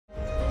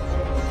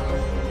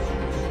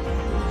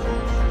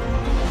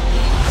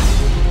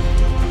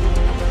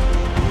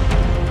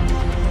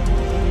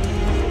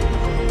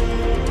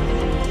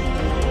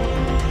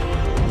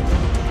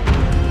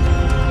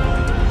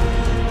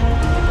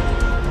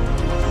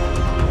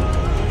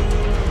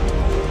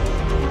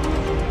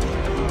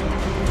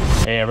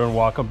Hey everyone,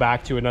 welcome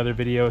back to another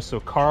video.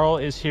 So Carl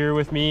is here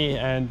with me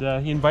and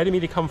he invited me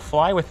to come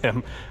fly with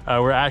him.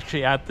 We're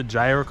actually at the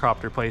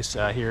gyrocopter place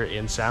here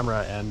in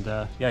Samara, and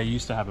yeah, you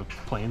used to have a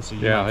plane, so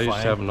yeah, I used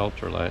to have an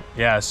ultralight.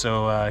 Yeah,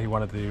 so he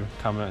wanted to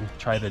come and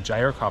try the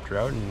gyrocopter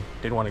out and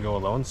didn't want to go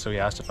alone, so he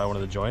asked if I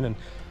wanted to join, and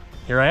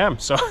here I am.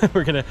 So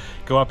we're gonna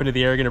go up into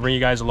the air, gonna bring you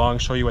guys along,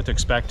 show you what to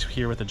expect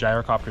here with the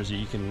gyrocopters that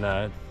you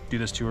can do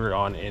this tour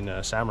on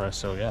in Samara.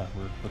 So yeah,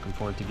 we're looking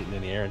forward to getting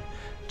in the air and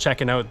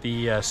checking out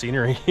the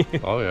scenery.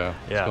 Oh yeah,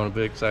 it's going to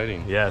be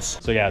exciting. Yes.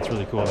 So yeah, it's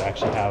really cool to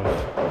actually have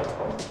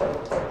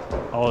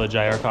all the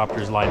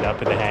gyrocopters lined up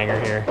in the hangar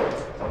here.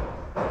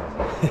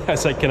 I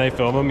was like, can I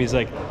film them? He's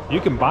like, you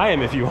can buy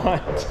them if you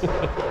want.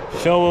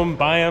 Film them,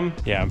 buy them.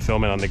 Yeah, I'm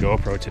filming on the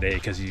GoPro today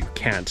because you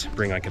can't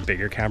bring like a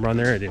bigger camera on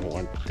there. I didn't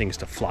want things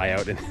to fly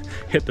out and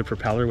hit the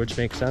propeller, which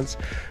makes sense.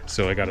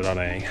 So I got it on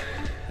a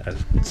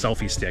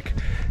selfie stick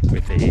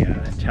with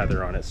a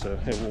tether on it so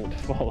it won't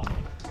fall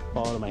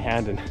out of my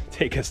hand and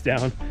take us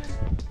down.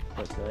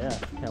 But yeah,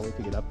 can't wait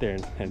to get up there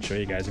and show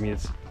you guys. I mean,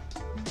 it's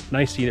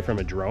nice seeing it from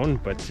a drone,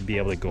 but to be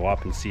able to go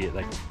up and see it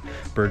like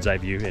bird's eye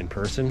view in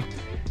person,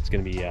 it's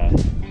going to be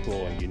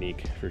cool and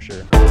unique for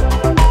sure.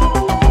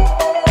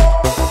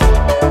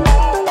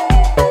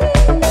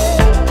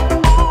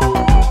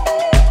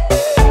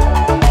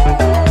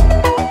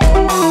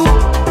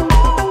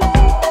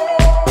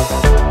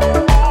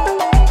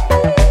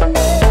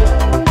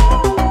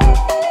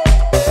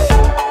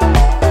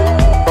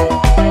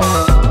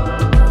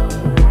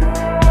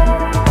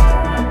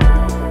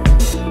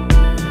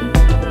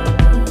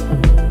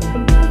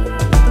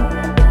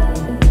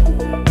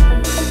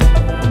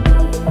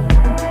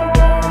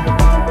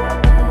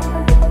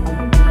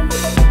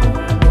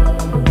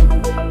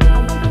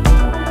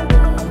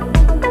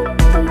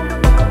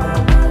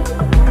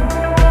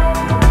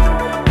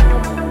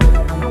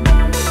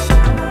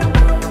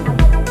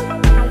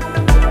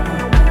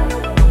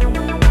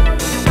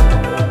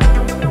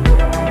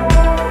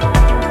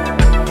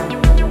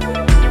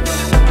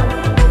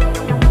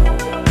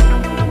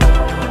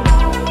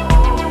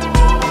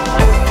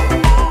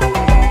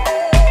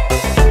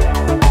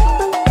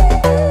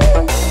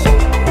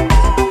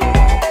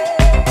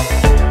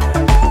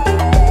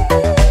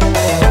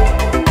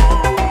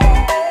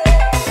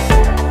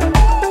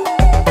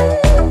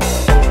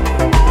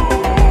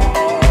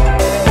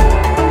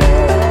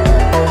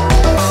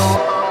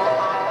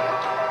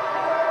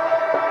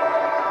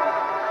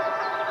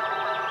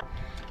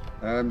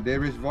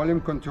 There is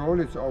volume control,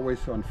 it's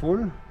always on full.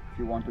 If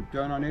you want to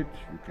turn on it,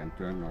 you can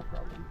turn, no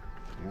problem.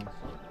 Yeah, so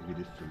if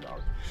it is too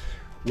loud.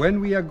 When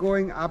we are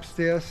going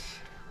upstairs,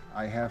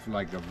 I have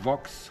like a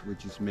Vox,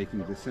 which is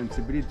making the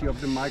sensibility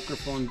of the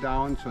microphone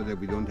down so that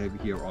we don't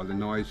hear all the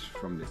noise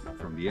from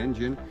the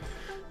engine.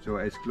 So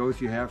as close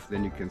you have,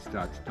 then you can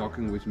start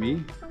talking with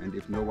me, and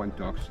if no one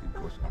talks, it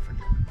goes off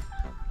again.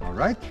 All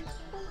right?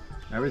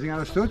 Everything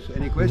understood?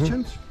 Any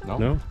questions? No.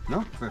 No?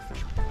 No?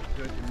 Perfect.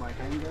 Go to my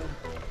hangar.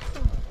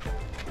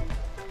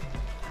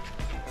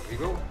 Here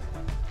we go.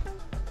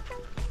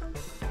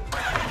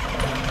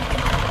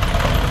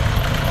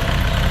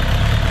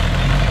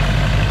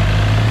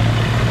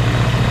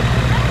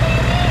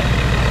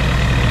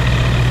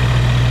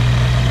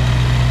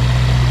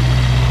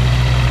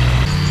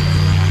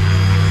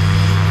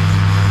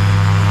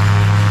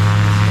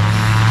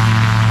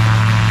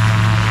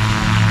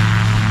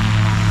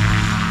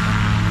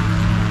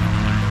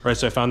 Right,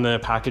 so I found the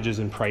packages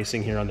and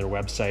pricing here on their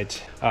website.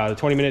 The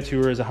 20-minute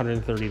tour is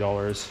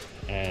 $130,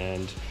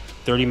 and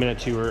 30-minute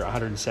tour,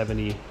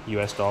 $170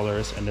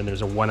 US, and then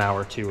there's a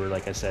 1-hour tour,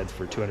 like I said,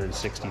 for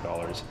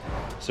 $260.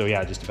 So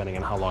yeah, just depending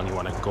on how long you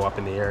want to go up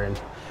in the air and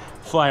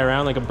fly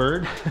around like a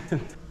bird. So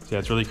yeah,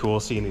 it's really cool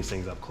seeing these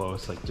things up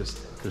close. Like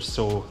just, they're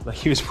so, like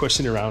he was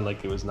pushing around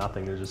like it was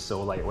nothing. They're just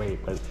so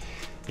lightweight, but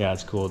yeah,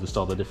 it's cool. Just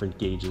all the different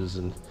gauges,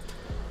 and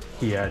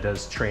he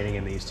does training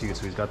in these too.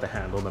 So he's got the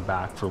handle in the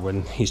back for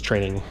when he's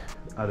training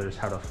others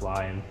how to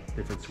fly, and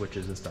different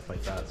switches and stuff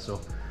like that. So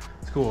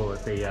it's cool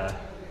that they,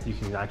 you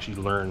can actually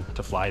learn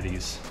to fly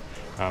these.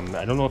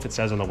 I don't know if it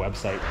says on the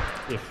website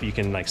if you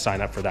can like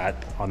sign up for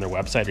that on their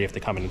website, or you have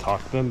to come in and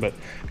talk to them, but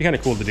it'd be kind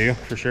of cool to do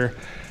for sure.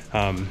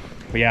 But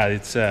yeah,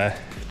 it's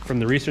from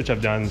the research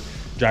I've done,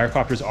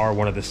 gyrocopters are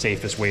one of the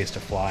safest ways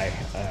to fly.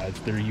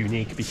 They're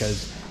unique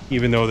because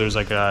even though there's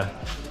like a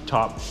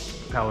top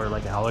propeller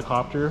like a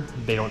helicopter,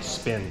 they don't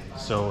spin,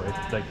 so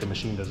it's like the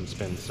machine doesn't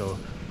spin. So,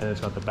 and it's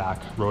got the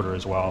back rotor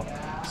as well,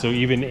 so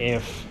even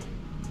if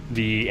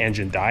the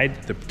engine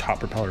died, the top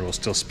propeller will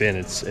still spin.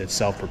 It's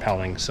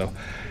self-propelling, so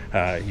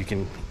you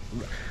can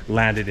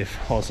land it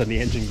if all of a sudden the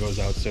engine goes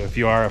out. So if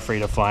you are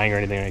afraid of flying or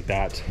anything like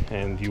that,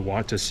 and you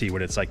want to see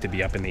what it's like to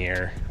be up in the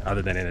air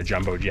other than in a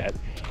jumbo jet,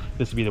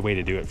 this would be the way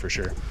to do it for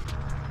sure.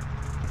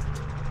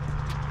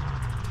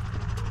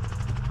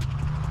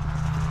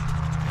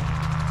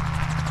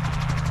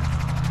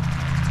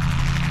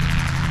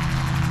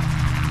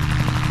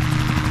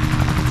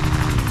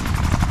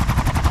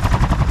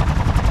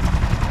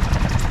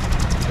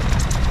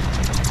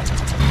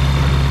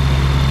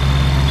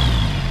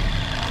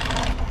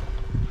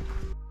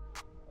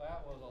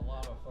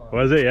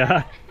 Was it?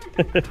 Yeah.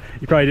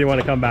 You probably didn't want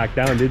to come back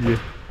down, did you?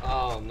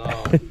 Oh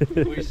no.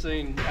 We've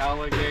seen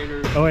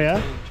alligators. Oh yeah?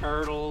 We've seen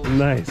turtles.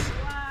 Nice.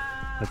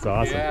 That's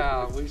awesome.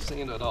 Yeah, we've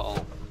seen it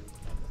all.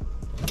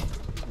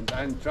 And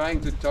I'm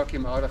trying to talk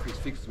him out of his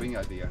fixed wing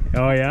idea.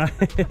 Oh yeah?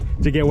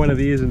 To get one of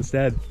these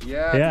instead.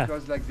 Yeah,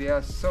 because like they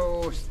are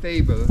so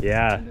stable.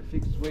 Yeah. And the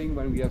fixed wing,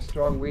 when we have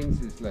strong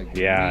winds, is like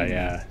Yeah,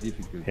 really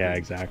difficult. Yeah,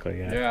 exactly.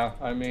 Yeah. Yeah,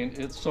 I mean,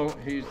 it's so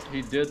he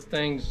did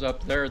things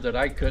up there that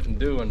I couldn't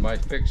do in my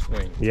fixed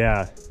wing.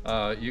 Yeah.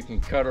 You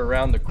can cut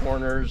around the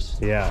corners.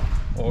 Yeah.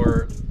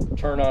 Or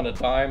turn on a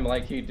dime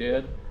like he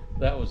did.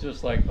 That was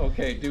just like,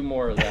 okay, do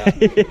more of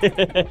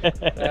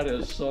that. That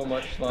is so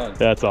much fun.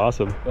 That's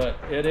awesome. But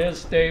it is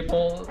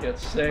stable,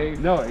 it's safe.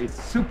 No,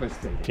 it's super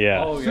stable.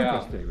 Yeah. Oh Super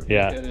yeah. stable.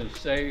 Yeah. It is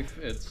safe.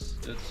 It's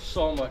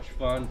so much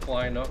fun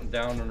flying up and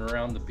down and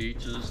around the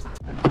beaches.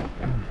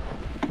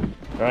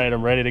 All right,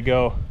 I'm ready to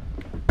go.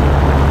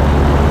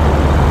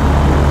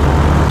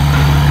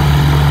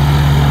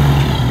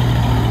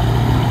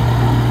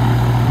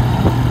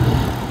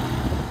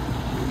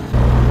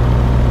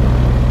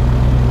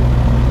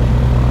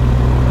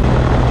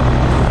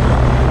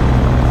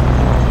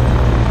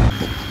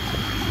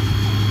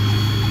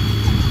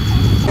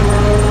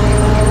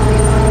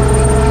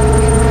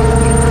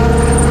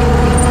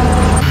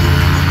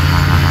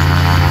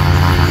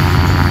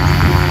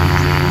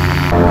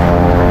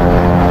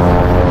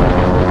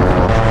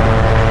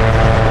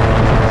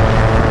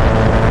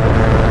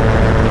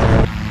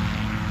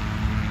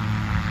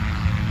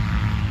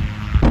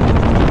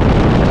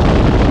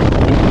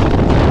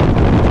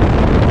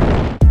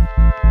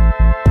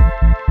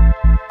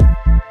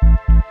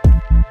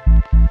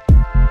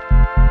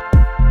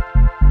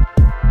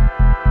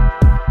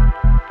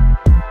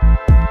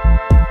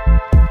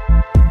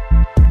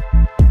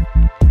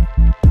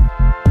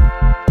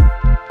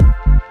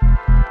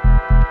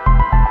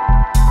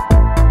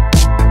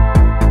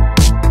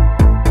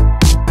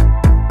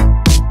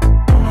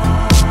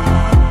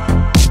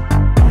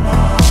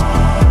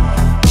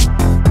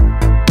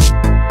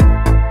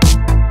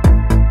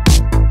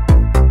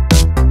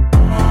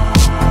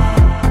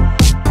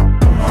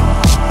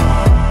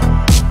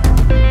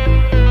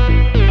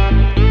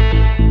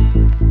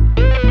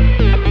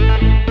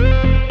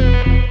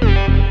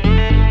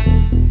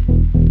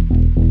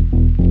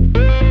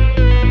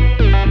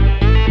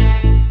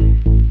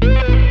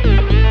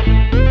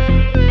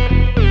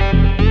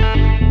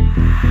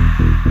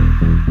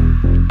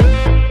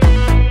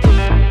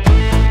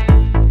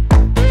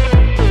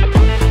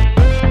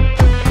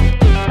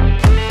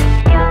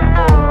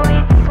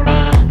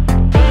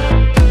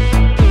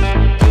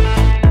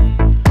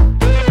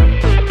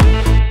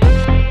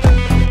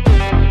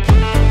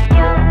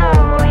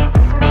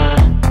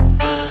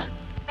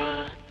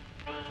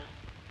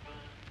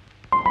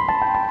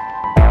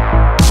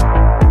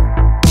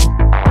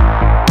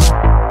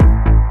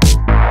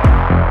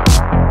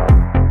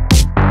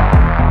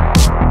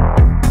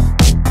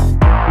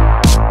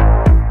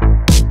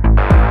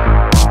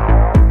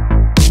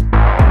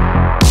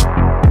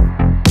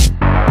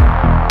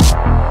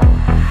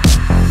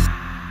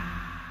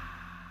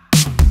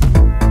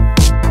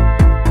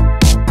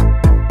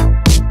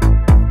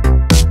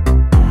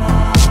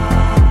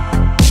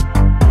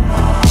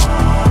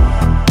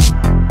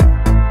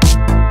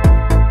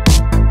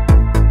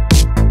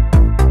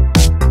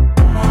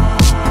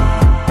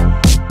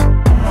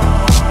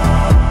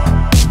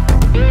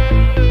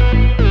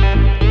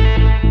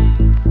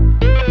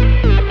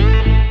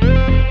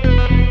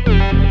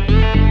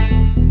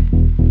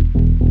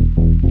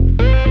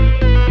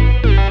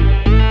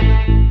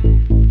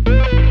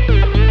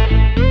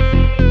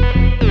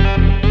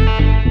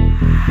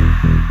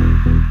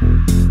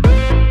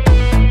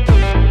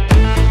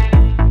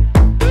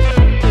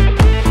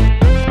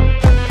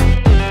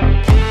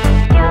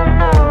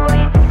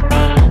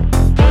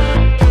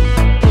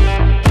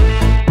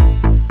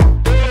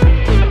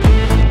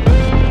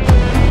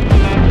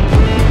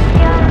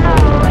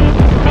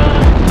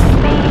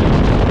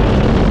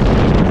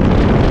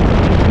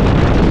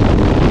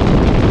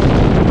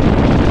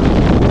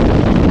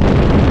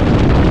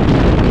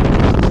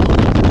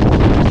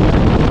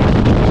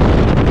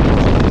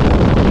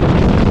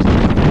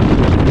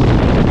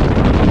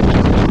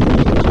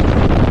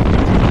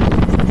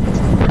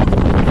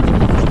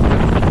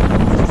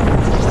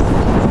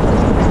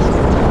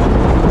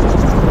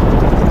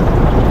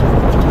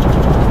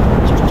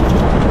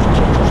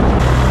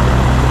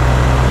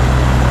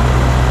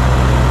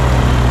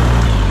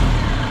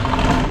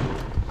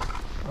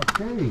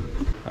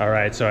 All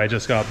right, so I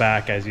just got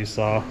back, as you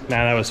saw.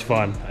 Man, that was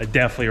fun. I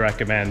definitely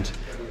recommend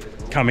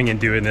coming and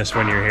doing this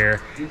when you're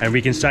here, and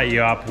we can set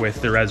you up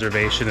with the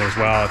reservation as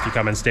well if you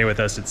come and stay with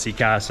us at Sea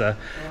Casa.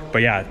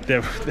 But yeah,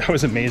 that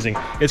was amazing.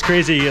 It's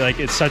crazy, like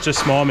it's such a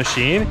small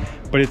machine,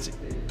 but it's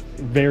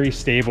very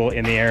stable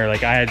in the air.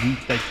 Like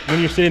when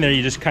you're sitting there,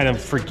 you just kind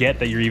of forget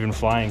that you're even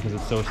flying because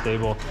it's so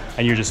stable,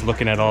 and you're just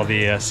looking at all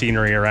the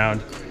scenery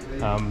around.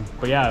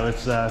 But yeah,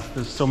 it's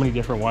there's so many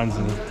different ones,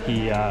 and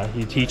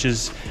he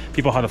teaches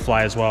people how to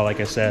fly as well,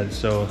 like I said.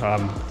 So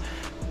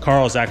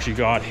Carl's actually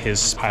got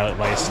his pilot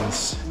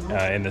license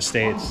in the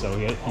States, so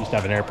he used to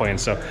have an airplane.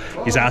 So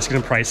he's asking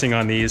him pricing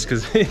on these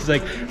because he's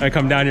like, I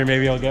come down here,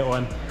 maybe I'll get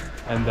one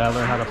and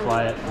learn how to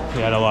fly it.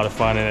 We had a lot of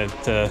fun, and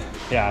it,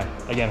 yeah,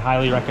 again,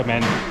 highly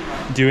recommend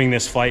doing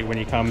this flight when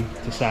you come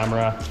to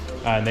Samara.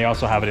 And they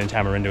also have it in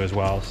Tamarindo as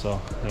well.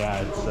 So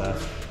yeah,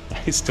 it's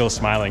he's still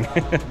smiling.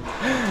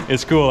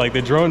 It's cool. Like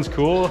the drone's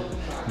cool,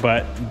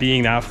 but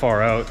being that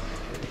far out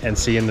and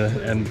seeing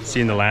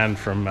the land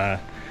from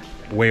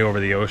way over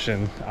the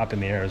ocean up in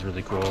the air is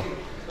really cool.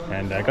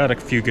 And I got a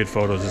few good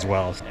photos as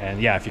well. And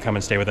yeah, if you come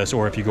and stay with us,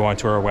 or if you go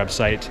onto our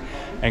website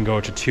and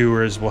go to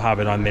tours, we'll have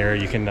it on there.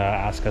 You can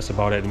ask us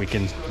about it, and we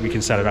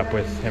can set it up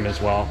with him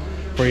as well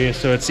for you.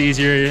 So it's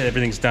easier.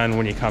 Everything's done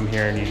when you come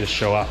here and you just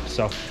show up.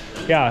 So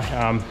yeah,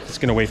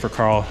 just gonna wait for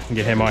Carl and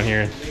get him on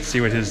here,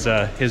 see what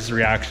his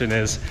reaction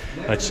is,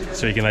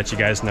 so he can let you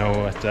guys know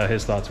what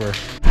his thoughts were.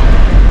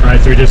 All right,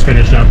 so we just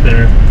finished up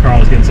there.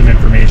 Carl's getting some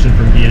information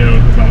from Guido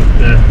about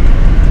the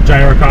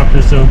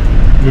gyrocopter. So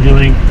what'd you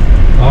think?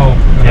 Oh,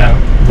 yeah,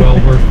 well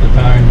worth the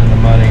time and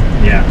the money.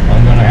 Yeah,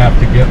 I'm gonna have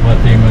to get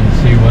with him and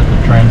see what the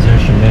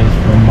transition is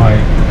from my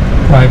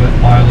private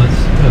pilots,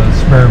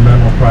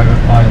 experimental private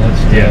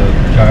pilots to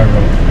gyro.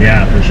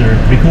 Yeah, for sure.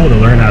 It'd be cool to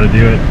learn how to do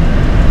it,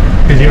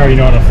 because you already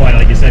know how to fly.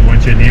 Like you said,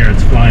 once you're in the air,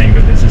 it's flying,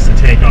 but it's just the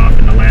takeoff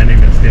and the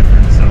landing that's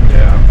different. So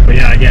yeah. But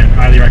yeah, again,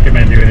 highly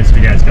recommend doing this if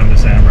you guys come to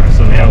Samara.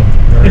 So yeah,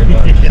 very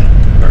much. Yeah.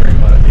 Very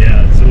much.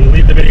 Yeah. So we'll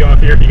leave the video off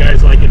here. If you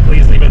guys like it,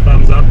 please leave a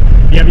thumbs up.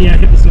 If you haven't yet,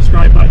 hit the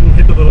subscribe button.